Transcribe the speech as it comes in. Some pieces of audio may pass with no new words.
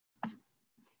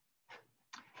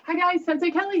Hi guys,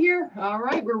 Sensei Kelly here. All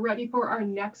right, we're ready for our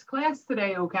next class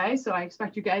today, okay? So I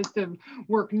expect you guys to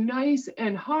work nice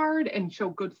and hard and show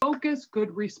good focus,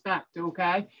 good respect,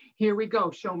 okay? Here we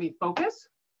go. Show me focus,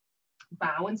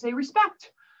 bow and say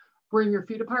respect. Bring your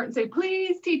feet apart and say,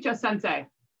 please teach us, Sensei.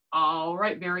 All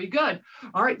right, very good.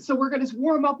 All right, so we're going to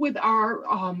warm up with our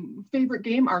favorite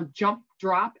game, our jump,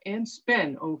 drop, and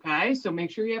spin, okay? So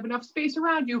make sure you have enough space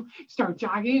around you. Start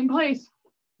jogging in place.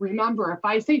 Remember, if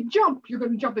I say jump, you're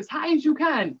going to jump as high as you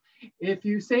can.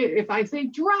 If I say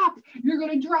drop, you're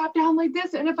going to drop down like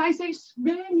this. And if I say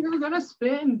spin, you're going to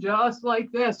spin just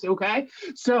like this, okay?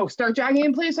 So start jogging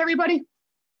in place, everybody.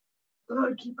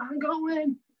 Good, keep on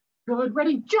going. Good,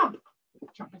 ready, jump.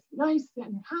 Jump is nice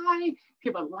and high.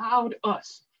 Give a loud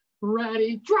us.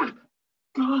 Ready, drop.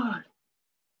 Good.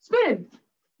 Spin.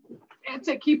 That's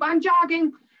it, keep on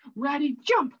jogging. Ready,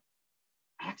 jump.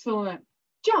 Excellent.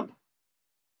 Jump.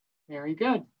 Very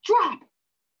good. Drop.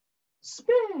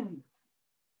 Spin.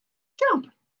 Jump.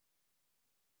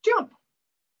 Jump.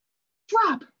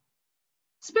 Drop.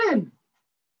 Spin.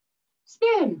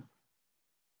 Spin.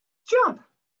 Jump.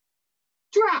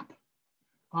 Drop.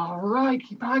 All right,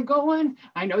 keep on going.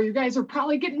 I know you guys are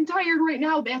probably getting tired right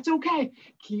now. That's okay.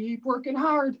 Keep working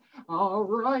hard. All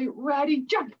right, ready,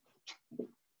 jump.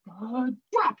 Good,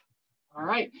 drop. All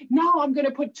right, now I'm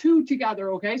gonna put two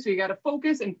together, okay? So you gotta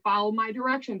focus and follow my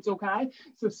directions, okay?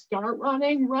 So start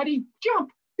running, ready,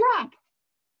 jump, drop.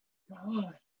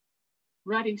 Good.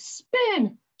 Ready,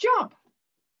 spin, jump.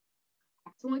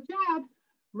 Excellent job.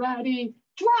 Ready,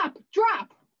 drop,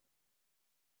 drop.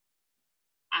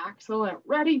 Excellent.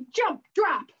 Ready, jump,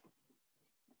 drop.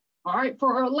 All right,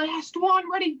 for our last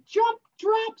one, ready, jump,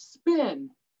 drop, spin.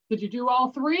 Did you do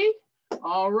all three?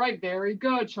 All right, very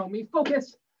good. Show me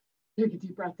focus. Take a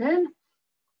deep breath in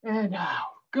and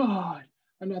out. Good.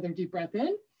 Another deep breath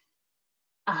in,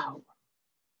 out.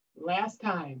 Last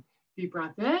time. Deep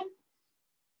breath in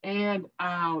and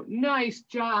out. Nice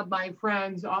job, my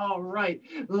friends. All right,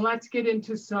 let's get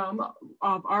into some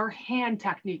of our hand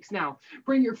techniques now.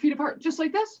 Bring your feet apart just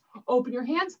like this. Open your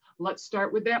hands. Let's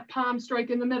start with that palm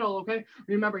strike in the middle, okay?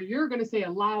 Remember, you're going to say a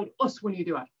loud us when you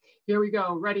do it. Here we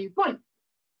go. Ready? 1,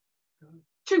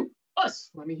 2,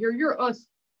 us. Let me hear your us.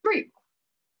 3,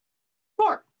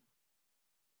 4,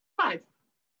 5.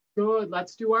 Good.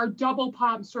 Let's do our double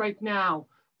palm strike now.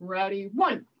 Ready?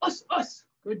 1, us, us.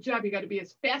 Good job. You got to be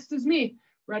as fast as me.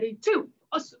 Ready? 2,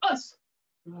 us, us.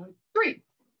 Good. 3,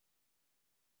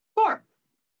 4,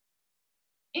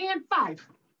 and 5.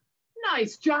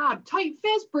 Nice job. Tight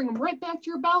fist. Bring them right back to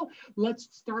your belt. Let's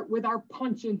start with our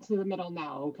punch into the middle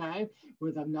now, okay?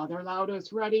 With another loud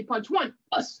us. Ready? Punch. 1,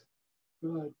 us.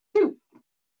 Good. 2.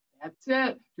 That's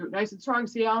it. Do it nice and strong.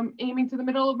 See how I'm aiming to the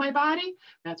middle of my body?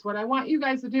 That's what I want you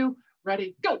guys to do.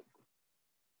 Ready? Go.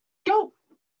 Go.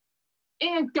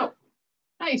 And go.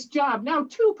 Nice job. Now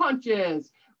 2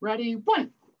 punches. Ready? 1,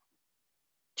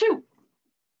 2,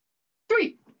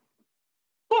 3,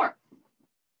 4,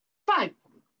 5.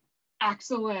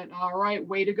 Excellent. All right.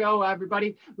 Way to go,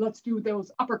 everybody. Let's do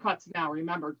those uppercuts now.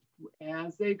 Remember,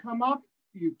 as they come up,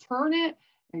 you turn it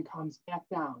and comes back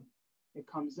down. It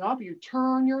comes up, you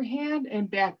turn your hand and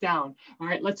back down. All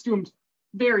right, let's do them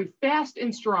very fast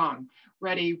and strong.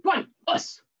 Ready? 1,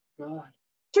 us. Good.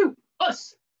 2,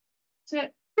 us.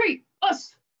 Set. 3,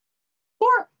 us. 4,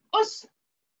 us.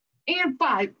 And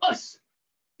 5, us.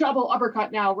 Double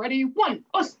uppercut now. Ready? 1,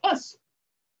 us, us.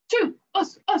 2,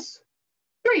 us, us.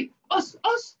 3, us,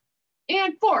 us.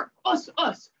 And 4, us,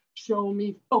 us. Show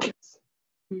me focus.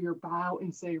 Do your bow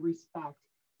and say respect.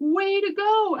 Way to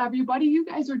go, everybody. You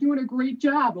guys are doing a great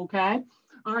job, okay?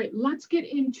 All right, let's get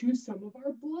into some of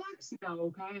our blocks now,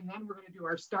 okay? And then we're going to do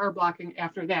our star blocking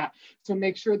after that. So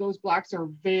make sure those blocks are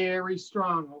very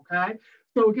strong, okay?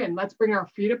 So again, let's bring our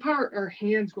feet apart. Our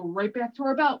hands go right back to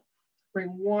our belt. Bring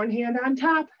one hand on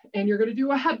top, and you're going to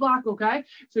do a head block, okay?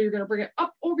 So you're going to bring it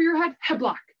up over your head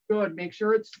block. Good. Make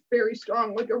sure it's very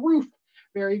strong, like a roof.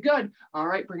 Very good. All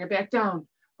right, bring it back down.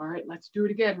 All right, let's do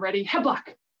it again. Ready? Head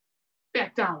block.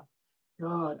 Back down.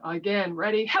 Good. Again,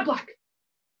 ready? Head block.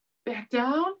 Back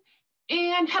down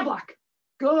and head block.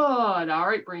 Good. All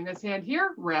right, bring this hand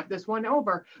here. Wrap this one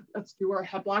over. Let's do our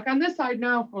head block on this side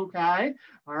now. Okay.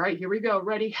 All right, here we go.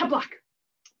 Ready? Head block.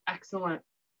 Excellent.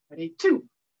 Ready? 2.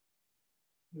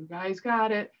 You guys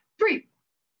got it. 3.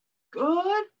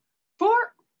 Good. 4.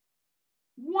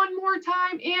 One more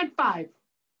time and 5.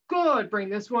 Good. Bring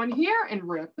this one here and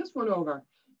wrap this one over.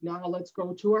 Now let's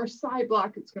go to our side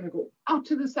block. It's going to go out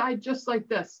to the side just like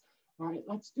this. All right,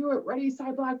 let's do it. Ready,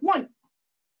 side block. 1.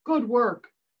 Good work.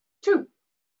 2.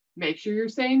 Make sure you're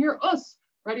saying your us.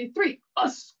 Ready, 3.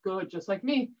 Us. Good, just like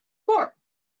me. 4.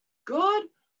 Good.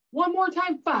 One more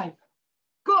time, 5.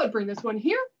 Good, bring this one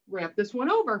here, wrap this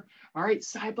one over. All right,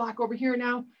 side block over here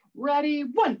now. Ready,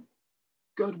 1.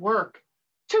 Good work.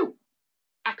 2.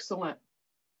 Excellent.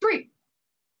 3.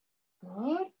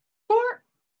 Good. 4.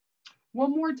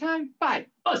 One more time, 5.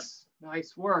 Us.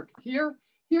 Nice work. Here,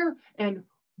 here, and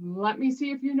let me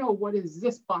see if you know, what is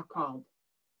this block called?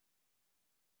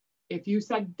 If you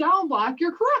said down block,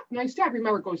 you're correct. Nice job.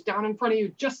 Remember, it goes down in front of you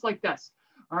just like this.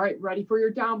 All right, ready for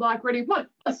your down block. Ready, 1.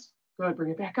 Us. Good,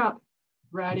 bring it back up.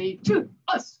 Ready, 2.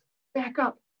 Us. Back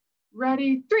up.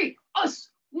 Ready, 3. Us.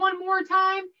 One more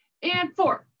time. And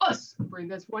 4. Us. Bring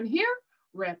this one here.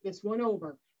 Wrap this one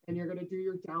over. And you're going to do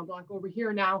your down block over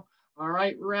here now. All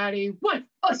right, ready, 1.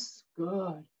 Us.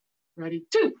 Good. Ready,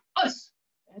 2. Us.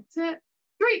 That's it.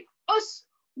 3. Us.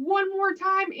 One more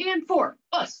time. And 4.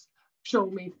 Us. Show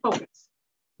me focus.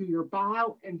 Do your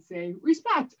bow and say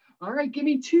respect. All right, give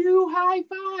me 2 high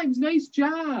fives. Nice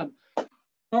job.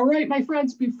 All right, my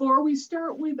friends, before we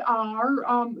start with our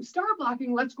star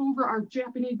blocking, let's go over our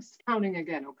Japanese counting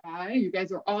again, okay? You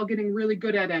guys are all getting really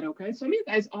good at it, okay? Some of you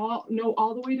guys all know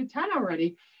all the way to 10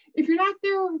 already. If you're not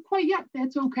there quite yet,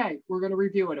 that's okay. We're gonna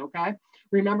review it, okay?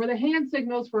 Remember the hand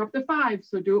signals for up to 5,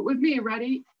 so do it with me.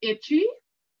 Ready? Ichi,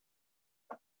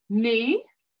 ni,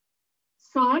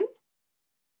 san,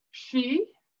 shi,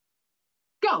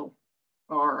 go.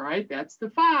 All right, that's the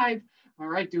 5. All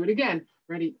right, do it again.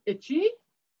 Ready? Ichi,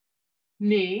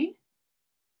 ni,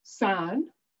 san,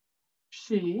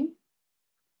 shi,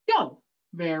 go.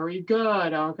 Very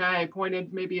good. Okay,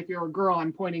 pointed, maybe if you're a girl,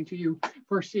 I'm pointing to you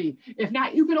for she. If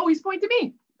not, you can always point to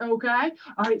me. Okay.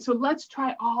 All right, so let's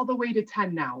try all the way to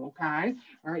 10 now. Okay.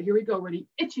 All right, here we go. Ready?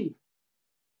 Ichi,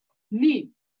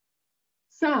 ni,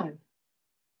 san,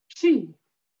 shi,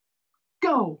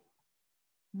 go.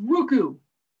 Ruku,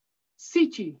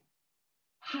 sichi,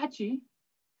 hachi,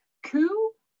 ku,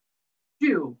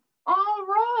 ju. All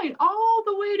right, all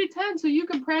the way to 10, so you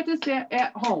can practice that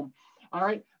at home. All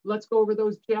right, let's go over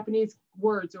those Japanese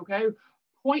words, okay?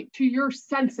 Point to your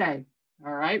sensei,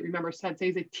 all right? Remember, sensei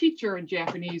is a teacher in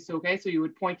Japanese, okay? So you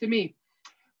would point to me.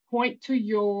 Point to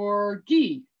your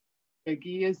gi. The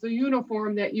gi is the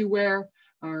uniform that you wear,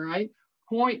 all right?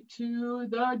 Point to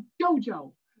the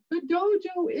dojo. The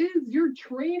dojo is your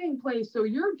training place. So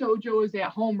your dojo is at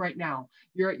home right now.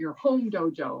 You're at your home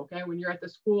dojo, okay? When you're at the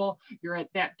school, you're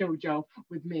at that dojo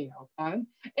with me, okay?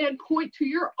 And point to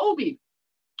your obi.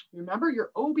 Remember,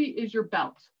 your obi is your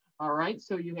belt, all right?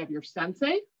 So you have your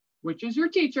sensei, which is your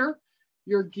teacher,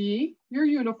 your gi, your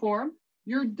uniform,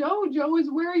 your dojo is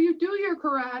where you do your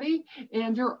karate,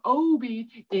 and your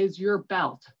obi is your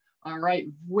belt. All right,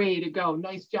 way to go.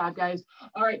 Nice job, guys.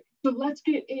 All right, so let's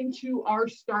get into our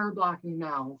star blocking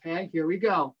now, okay? Here we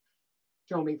go.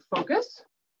 Show me focus,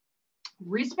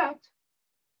 respect,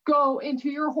 go into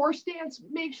your horse stance.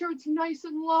 Make sure it's nice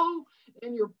and low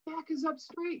and your back is up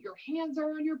straight. Your hands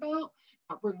are on your belt.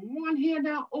 Now bring one hand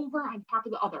out over on top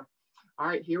of the other. All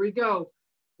right, here we go.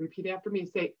 Repeat after me.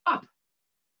 Say up,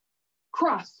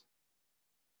 cross,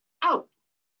 out,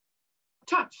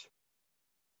 touch,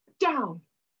 down,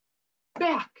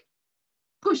 back,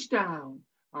 push down.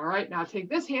 All right, now take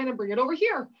this hand and bring it over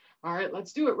here. All right,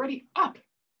 let's do it. Ready? Up,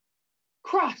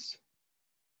 cross,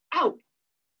 out,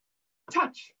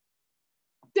 touch,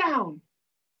 down,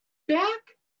 back,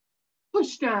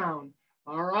 push down.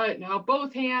 All right, now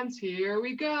both hands. Here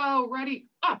we go. Ready?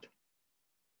 Up,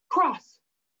 cross,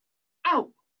 out,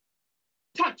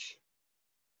 touch,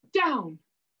 down,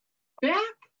 back,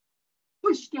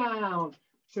 push down.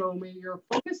 Show me your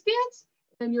focus stance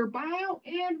and your bow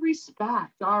and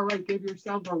respect. All right, give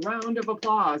yourself a round of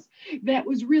applause. That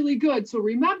was really good. So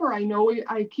remember, I know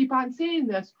I keep on saying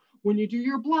this, when you do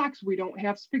your blocks, we don't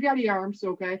have spaghetti arms,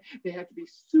 okay? They have to be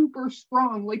super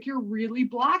strong, like you're really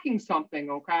blocking something,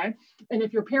 okay? And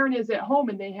if your parent is at home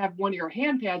and they have one of your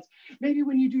hand pads, maybe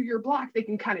when you do your block, they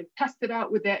can kind of test it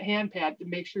out with that hand pad to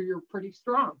make sure you're pretty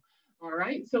strong. All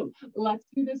right, so let's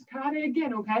do this kata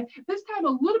again, okay? This time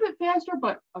a little bit faster,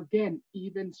 but again,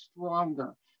 even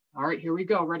stronger. All right, here we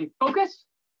go. Ready? Focus,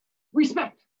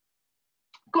 respect.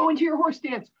 Go into your horse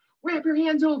stance. Wrap your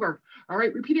hands over. All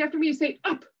right, repeat after me. Say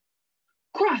up,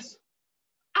 cross,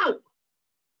 out,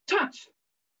 touch,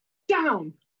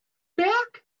 down,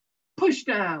 back, push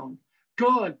down.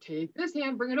 Good. Take this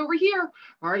hand, bring it over here.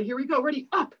 All right, here we go. Ready?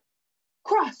 Up,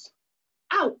 cross,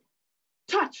 out,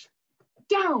 touch,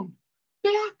 down,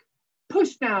 back,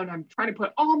 push down. I'm trying to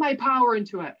put all my power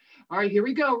into it. All right, here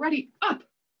we go. Ready? Up,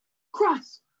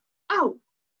 cross, out,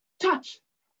 touch,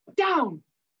 down,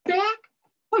 back,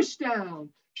 push down.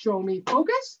 Show me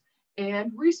focus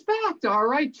and respect. All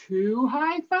right, 2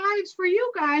 high fives for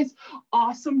you guys.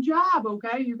 Awesome job,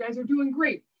 okay? You guys are doing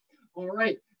great. All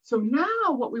right. So now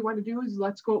what we want to do is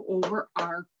let's go over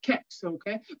our kicks,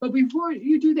 okay? But before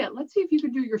you do that, let's see if you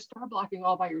can do your star blocking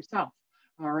all by yourself.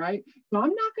 All right. So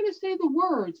I'm not going to say the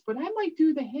words, but I might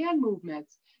do the hand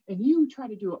movements and you try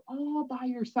to do it all by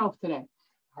yourself today.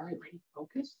 All right, ready?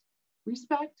 Focus,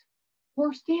 respect,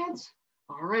 horse dance.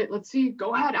 All right, let's see.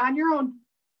 Go ahead on your own.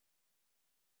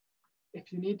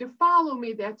 If you need to follow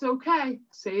me, that's okay.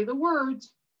 Say the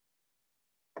words.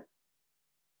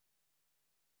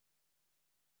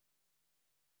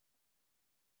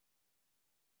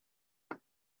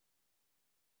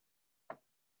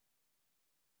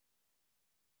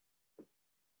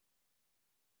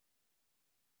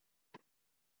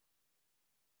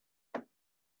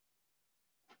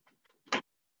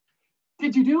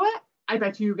 Did you do it? I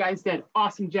bet you guys did.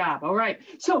 Awesome job. All right.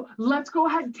 So let's go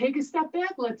ahead and take a step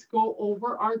back. Let's go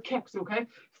over our kicks, okay?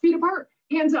 Feet apart,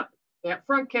 hands up. That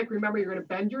front kick, remember, you're going to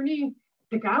bend your knee,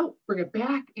 kick out, bring it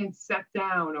back, and set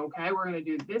down, okay? We're going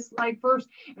to do this leg first,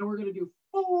 and we're going to do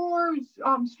 4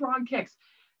 strong kicks.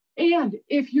 And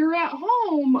if you're at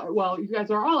home, well, you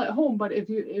guys are all at home, but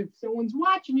if someone's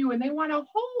watching you and they want to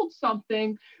hold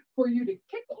something for you to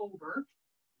kick over,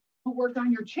 work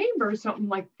on your chamber, something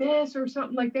like this or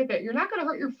something like that, you're not going to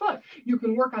hurt your foot. You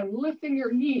can work on lifting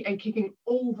your knee and kicking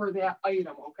over that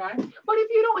item, okay? But if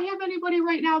you don't have anybody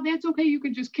right now, that's okay. You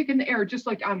can just kick in the air just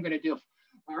like I'm going to do.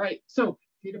 All right, so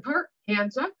feet apart,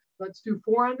 hands up. Let's do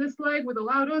 4 on this leg with a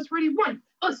loud us. Ready? 1,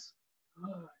 us.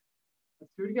 Good.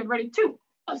 Let's do it again. Ready? 2,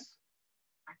 us.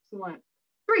 Excellent.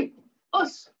 3,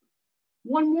 us.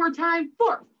 1 more time.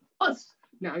 4, us.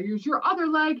 Now use your other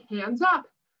leg, hands up.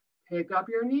 Pick up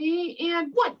your knee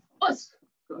and 1, us.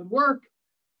 Good work.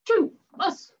 2,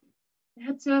 us.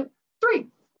 That's it. 3,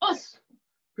 us.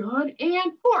 Good.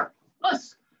 And 4,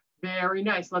 us. Very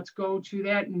nice. Let's go to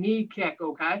that knee kick,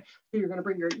 okay? So you're going to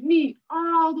bring your knee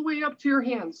all the way up to your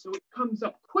hands so it comes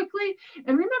up quickly.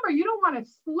 And remember, you don't want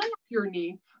to slap your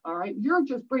knee, all right? You're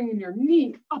just bringing your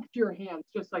knee up to your hands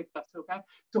just like this, okay?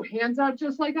 So hands out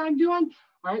just like I'm doing.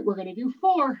 All right, we're going to do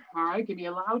 4. All right, give me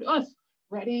a loud us.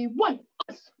 Ready? 1,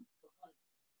 us.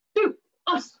 2,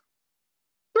 us.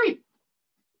 3,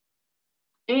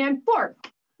 and 4.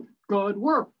 Good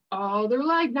work. Other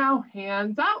leg now.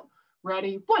 Hands out.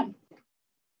 Ready? 1.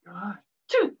 Good.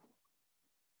 2,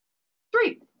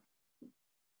 3,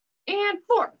 and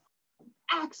 4.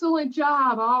 Excellent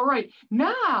job. All right.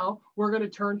 Now we're going to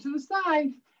turn to the side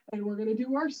and we're going to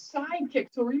do our side kick.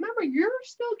 So remember, you're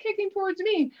still kicking towards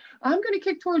me. I'm going to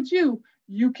kick towards you.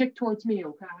 You kick towards me,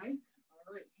 okay?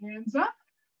 All right. Hands up.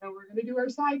 And we're going to do our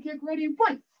side kick. Ready?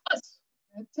 1, us.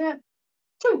 That's it.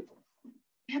 2.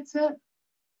 That's it.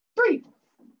 3.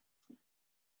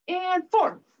 And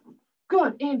 4.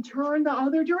 Good. And turn the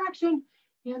other direction.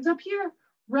 Hands up here.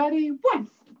 Ready? 1.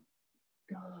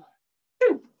 Good.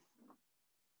 2.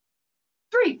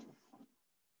 3.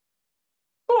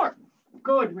 4.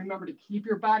 Good. Remember to keep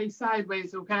your body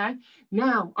sideways, okay?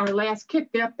 Now, our last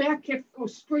kick, that back kick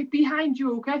goes straight behind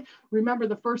you, okay? Remember,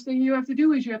 the first thing you have to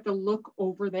do is you have to look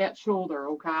over that shoulder,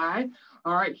 okay?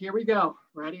 All right, here we go.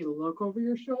 Ready? Look over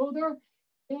your shoulder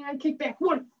and kick back.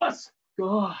 1, us. Good.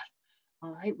 All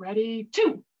right, ready?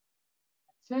 2.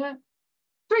 That's it.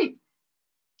 3.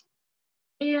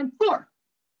 And 4.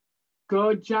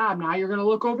 Good job. Now you're going to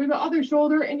look over the other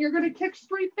shoulder and you're going to kick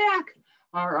straight back.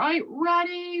 All right,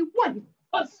 ready? 1,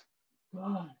 us.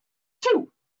 Good. 2,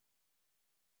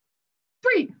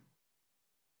 3,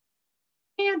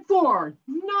 and 4.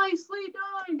 Nicely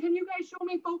done. Can you guys show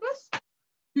me focus?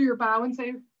 Do your bow and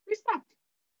say respect.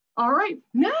 All right,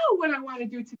 now what I want to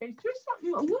do today is do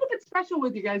something a little bit special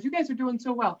with you guys. You guys are doing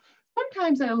so well.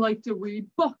 Sometimes I like to read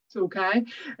books, okay?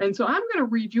 And so I'm going to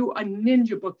read you a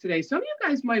ninja book today. Some of you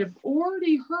guys might have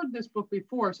already heard this book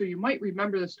before, so you might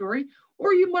remember the story,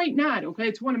 or you might not, okay?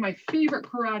 It's one of my favorite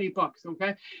karate books,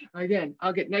 okay? Again,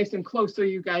 I'll get nice and close so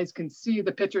you guys can see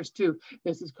the pictures too.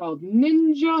 This is called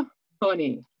Ninja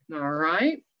Bunny, all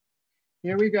right?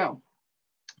 Here we go.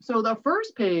 So the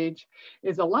first page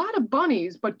is a lot of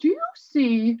bunnies, but do you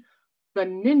see the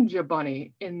ninja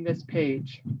bunny in this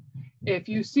page? If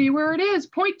you see where it is,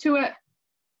 point to it.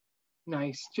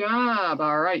 Nice job.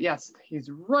 All right, yes, he's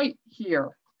right here.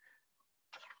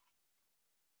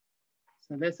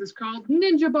 So this is called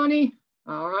Ninja Bunny.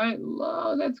 All right,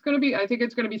 that's gonna be, I think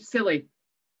it's gonna be silly.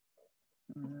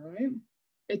 All right,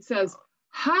 it says,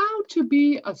 how to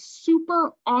be a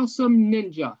super awesome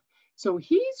ninja. So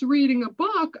he's reading a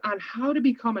book on how to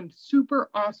become a super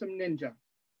awesome ninja.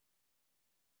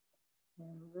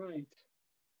 All right,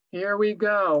 here we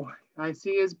go. I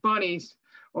see his bunnies.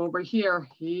 over here.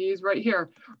 He's right here.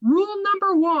 Rule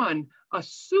number 1, a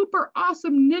super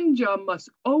awesome ninja must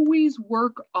always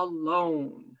work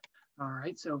alone. All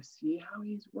right, so see how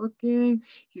he's working?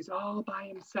 He's all by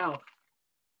himself.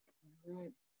 All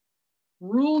right.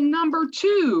 Rule number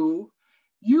 2,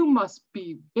 you must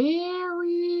be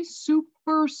very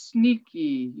super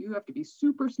sneaky. You have to be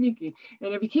super sneaky.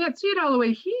 And if you can't see it all the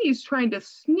way, he's trying to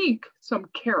sneak some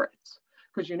carrots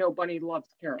because you know Bunny loves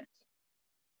carrots.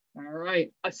 All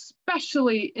right,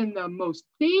 especially in the most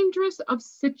dangerous of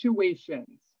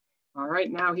situations. All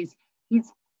right, now he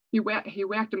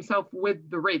whacked himself with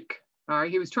the rake. All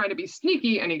right, he was trying to be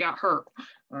sneaky and he got hurt.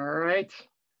 All right,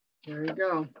 there you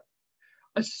go.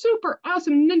 A super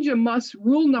awesome ninja must,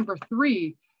 rule number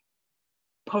 3,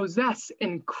 possess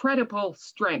incredible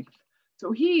strength.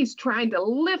 So he's trying to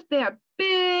lift that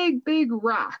big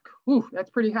rock. Ooh, that's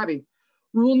pretty heavy.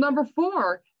 Rule number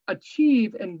 4,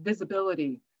 achieve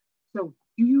invisibility. So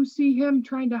do you see him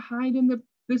trying to hide in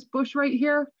this bush right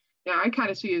here? Yeah, I kind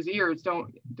of see his ears,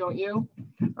 don't you?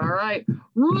 All right.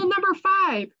 Rule number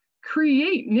 5,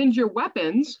 create ninja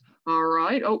weapons. All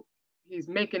right. Oh, he's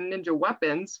making ninja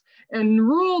weapons. And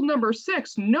rule number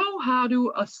 6, know how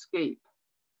to escape.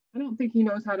 I don't think he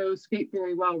knows how to escape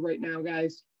very well right now,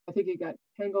 guys. I think he got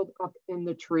tangled up in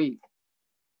the tree.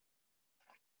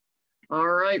 All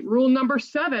right, rule number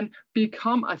 7,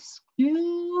 become a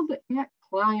skilled at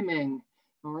climbing.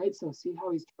 All right, so see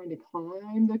how he's trying to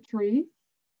climb the tree.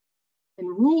 And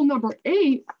rule number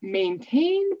 8,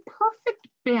 maintain perfect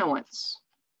balance.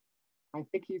 I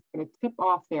think he's going to tip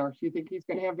off there. Do you think he's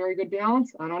going to have very good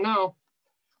balance? I don't know.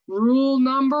 Rule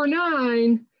number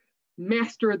 9,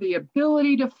 master the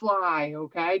ability to fly.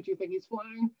 Okay, do you think he's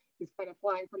flying? He's kind of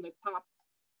flying from the top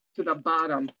to the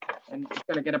bottom and he's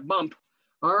going to get a bump.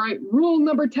 All right, rule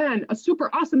number 10, a super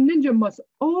awesome ninja must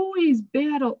always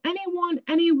battle anyone,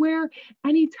 anywhere,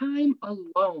 anytime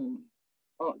alone.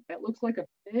 Oh, that looks like a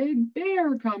big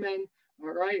bear coming. All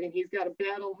right, and he's got to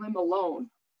battle him alone.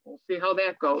 We'll see how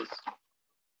that goes.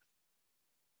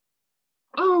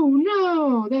 Oh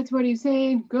no, that's what he's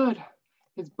saying. Good.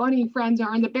 His bunny friends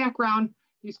are in the background.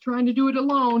 He's trying to do it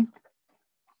alone.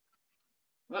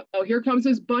 Uh-oh, here comes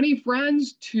his bunny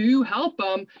friends to help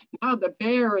him. Now the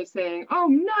bear is saying, oh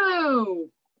no.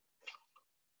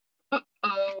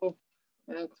 Uh-oh,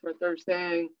 that's what they're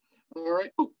saying. All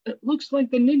right, oh, it looks like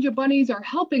the ninja bunnies are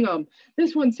helping him.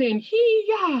 This one's saying,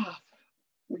 hee-yah.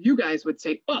 Well, you guys would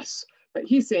say us, but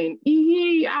he's saying,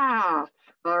 hee-yah.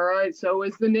 All right, so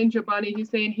is the ninja bunny. He's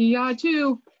saying hee-yah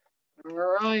too.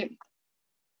 All right.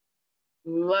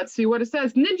 Let's see what it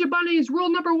says. Ninja bunnies, rule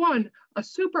number 1, a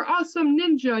super awesome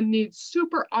ninja needs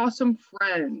super awesome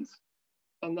friends.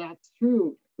 And that's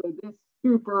true. So this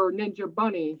super ninja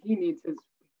bunny, he needs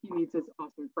his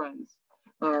awesome friends.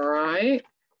 All right.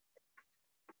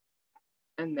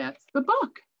 And that's the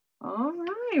book. All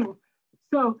right.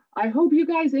 So I hope you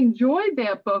guys enjoyed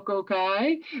that book,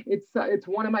 okay? It's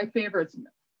one of my favorites.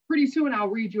 Pretty soon I'll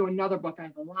read you another book. I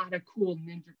have a lot of cool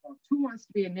ninja books. Who wants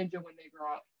to be a ninja when they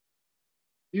grow up?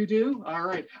 You do? All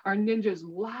right. Are ninjas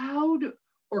loud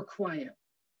or quiet?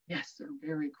 Yes, they're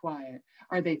very quiet.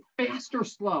 Are they fast or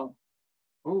slow?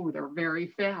 Oh, they're very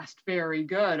fast. Very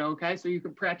good. Okay, so you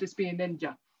can practice being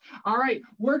ninja. All right,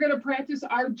 we're going to practice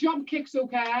our jump kicks,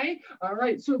 okay? All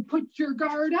right, so put your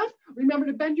guard up. Remember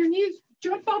to bend your knees,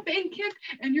 jump up and kick,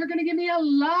 and you're going to give me a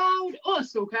loud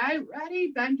us, okay?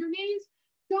 Ready? Bend your knees,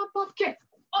 jump up, kick,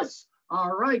 us.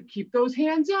 All right, keep those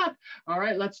hands up. All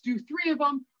right, let's do 3 of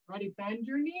them. Ready, bend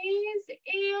your knees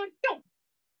and go.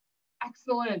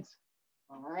 Excellent.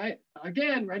 All right,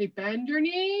 again, ready, bend your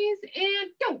knees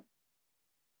and go.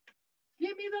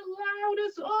 Give me the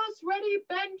loudest us. Ready,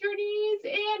 bend your knees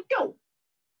and go.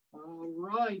 All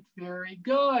right, very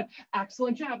good.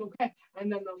 Excellent job, okay.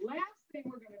 And then the last thing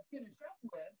we're gonna finish up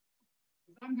with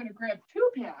is I'm gonna grab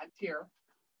 2 pads here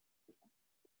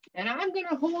and I'm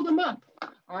gonna hold them up.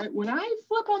 All right, when I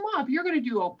flip them up, you're gonna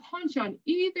do a punch on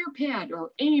either pad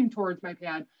or aim towards my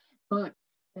pad. But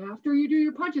after you do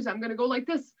your punches, I'm gonna go like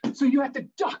this. So you have to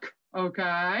duck,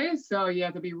 okay? So you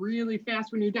have to be really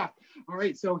fast when you duck. All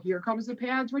right, so here comes the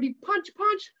pads. Ready, punch,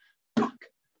 punch, duck.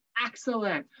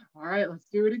 Excellent. All right, let's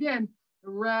do it again.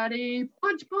 Ready,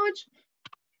 punch, punch.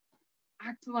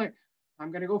 Excellent.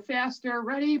 I'm gonna go faster.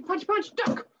 Ready, punch, punch,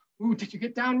 duck. Ooh, did you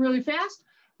get down really fast?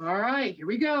 All right, here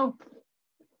we go.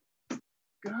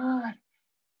 Good.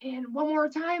 And one more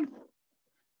time.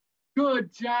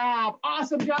 Good job.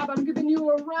 Awesome job. I'm giving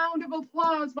you a round of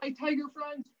applause, my tiger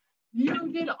friends.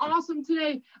 You did awesome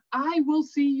today. I will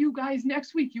see you guys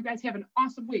next week. You guys have an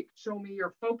awesome week. Show me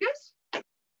your focus.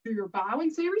 Do your bow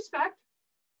and say respect.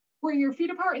 Bring your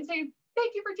feet apart and say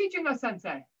Thank you for teaching us,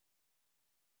 Sensei.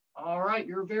 All right,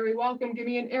 you're very welcome. Give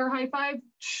me an air high five.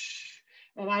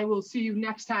 And I will see you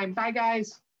next time. Bye,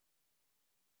 guys.